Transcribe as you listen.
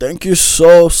Thank you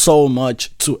so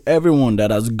much to everyone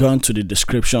that has gone to the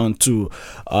description to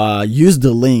use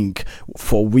the link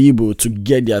for Webull to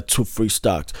get their 2 free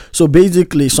stocks. So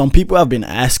basically, some people have been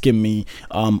asking me,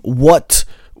 how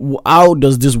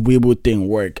does this Webull thing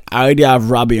work? I already have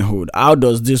Robinhood. How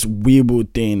does this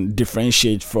Webull thing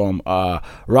differentiate from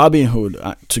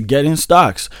Robinhood to getting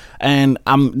stocks? And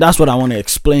that's what I want to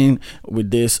explain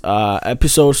with this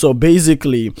episode. So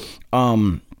basically,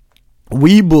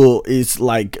 Webull is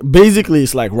like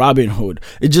Robinhood.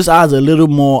 It just adds a little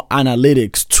more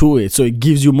analytics to it, so it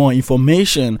gives you more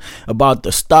information about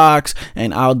the stocks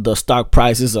and how the stock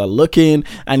prices are looking,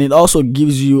 and it also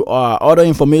gives you other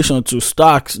information to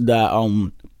stocks that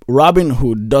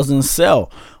Robinhood doesn't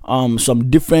sell. Some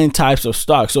different types of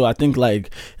stocks. So I think like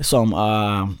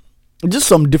just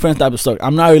some different type of stock.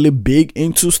 I'm not really big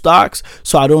into stocks,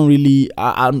 so I don't really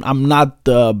I'm not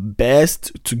the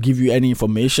best to give you any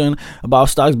information about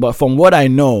stocks, but from what I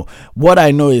know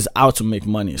is how to make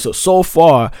money. So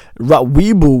far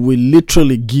Webull will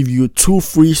literally give you 2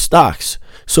 free stocks.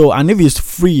 So, and if it's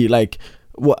free, like,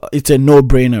 it's a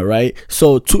no-brainer, right?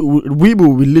 So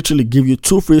Webull will literally give you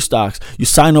 2 free stocks. You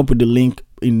sign up with the link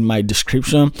in my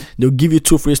description. They'll give you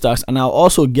 2 free stocks, and I'll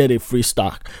also get a free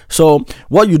stock. So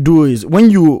what you do is,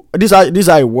 this is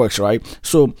how it works, right?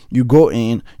 So you go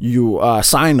in, you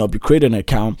sign up, you create an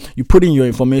account, you put in your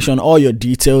information, all your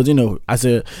details. As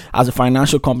a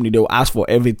financial company, they'll ask for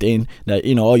everything, that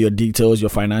all your details,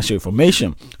 your financial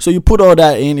information. So you put all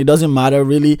that in. It doesn't matter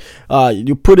really.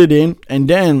 You put it in, and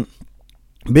then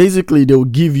basically they'll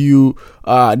give you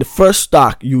the first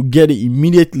stock. You get it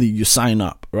immediately you sign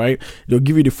up, right? They'll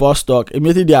give you the first stock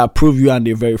immediately. They approve you and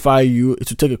they verify you. It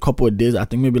will take a couple of days, I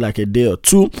think maybe like a day or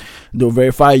 2. They'll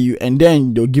verify you, and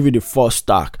then they'll give you the first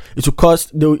stock. It will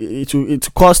cost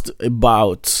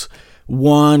about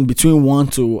between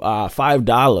 $1 to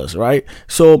 $5, right?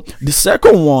 So the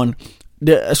second one,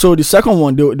 they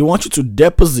want you to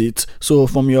deposit. So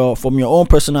from your own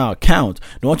personal account,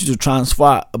 they want you to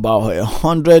transfer about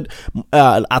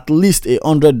at least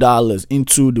 $100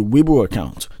 into the Webull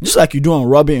account, just like you do on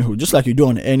Robinhood, just like you do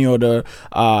on any other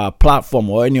platform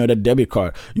or any other debit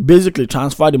card. You basically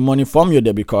transfer the money from your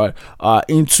debit card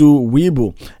into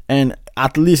Webull, and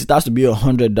at least it has to be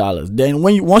 $100. Then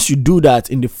once you do that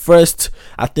in the first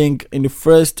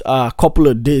couple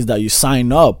of days that you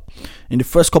sign up,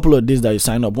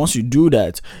 once you do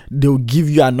that, they'll give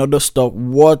you another stock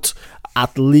worth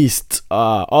at least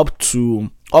up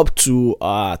to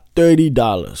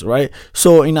 $30, right?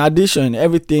 So in addition,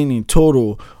 everything in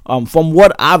total, from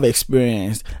what I've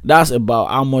experienced, that's about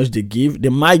how much they give. They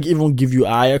might even give you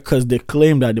higher, because they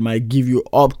claim that they might give you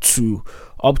up to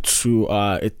I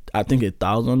think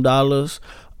 $1,000.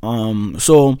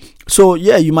 So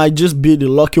yeah, you might just be the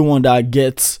lucky one that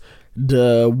gets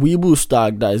the Webull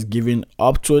stock that is giving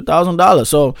up to $1,000.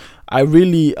 So I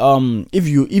really, if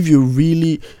you're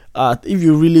really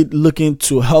looking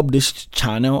to help this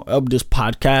channel, help this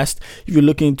podcast, if you're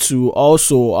looking to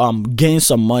also gain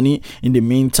some money in the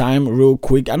meantime real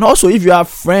quick, and also if you have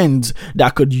friends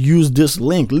that could use this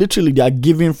link, literally they are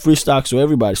giving free stocks to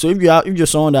everybody. So if you're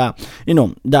someone that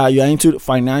that you're into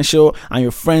financial and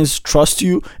your friends trust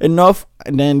you enough,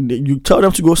 and then you tell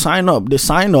them to go sign up. They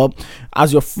sign up.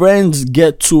 As your friends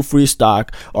get 2 free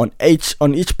stock on each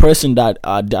person that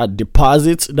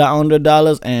deposits that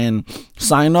 $100 and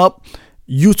sign up.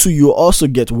 You also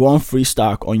get 1 free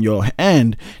stock on your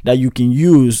end that you can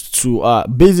use to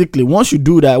basically, once you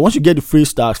do that, once you get the free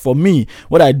stocks, for me,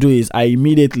 what I do is I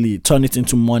immediately turn it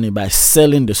into money by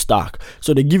selling the stock.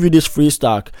 So they give you this free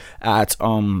stock at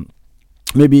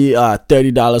maybe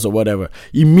 $30 or whatever.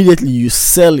 Immediately you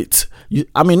sell it.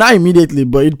 Not immediately,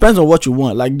 but it depends on what you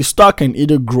want. Like, the stock can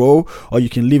either grow or you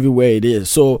can leave it where it is.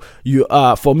 So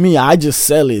for me, I just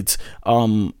sell it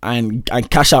and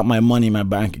cash out my money in my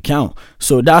bank account.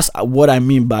 So that's what I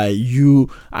mean by you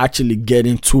actually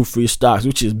getting 2 free stocks,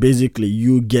 which is basically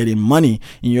you getting money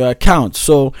in your account.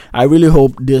 So I really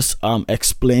hope this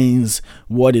explains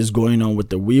what is going on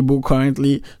with the Webull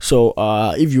currently. So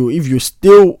if you're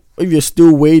still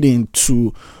waiting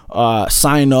to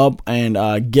sign up and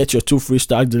get your 2 free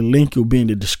stocks, the link will be in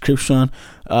the description.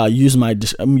 Use my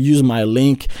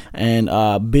link,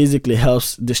 and basically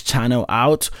helps this channel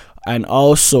out, and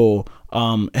also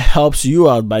helps you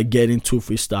out by getting 2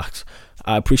 free stocks.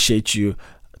 I appreciate you.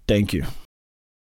 Thank you.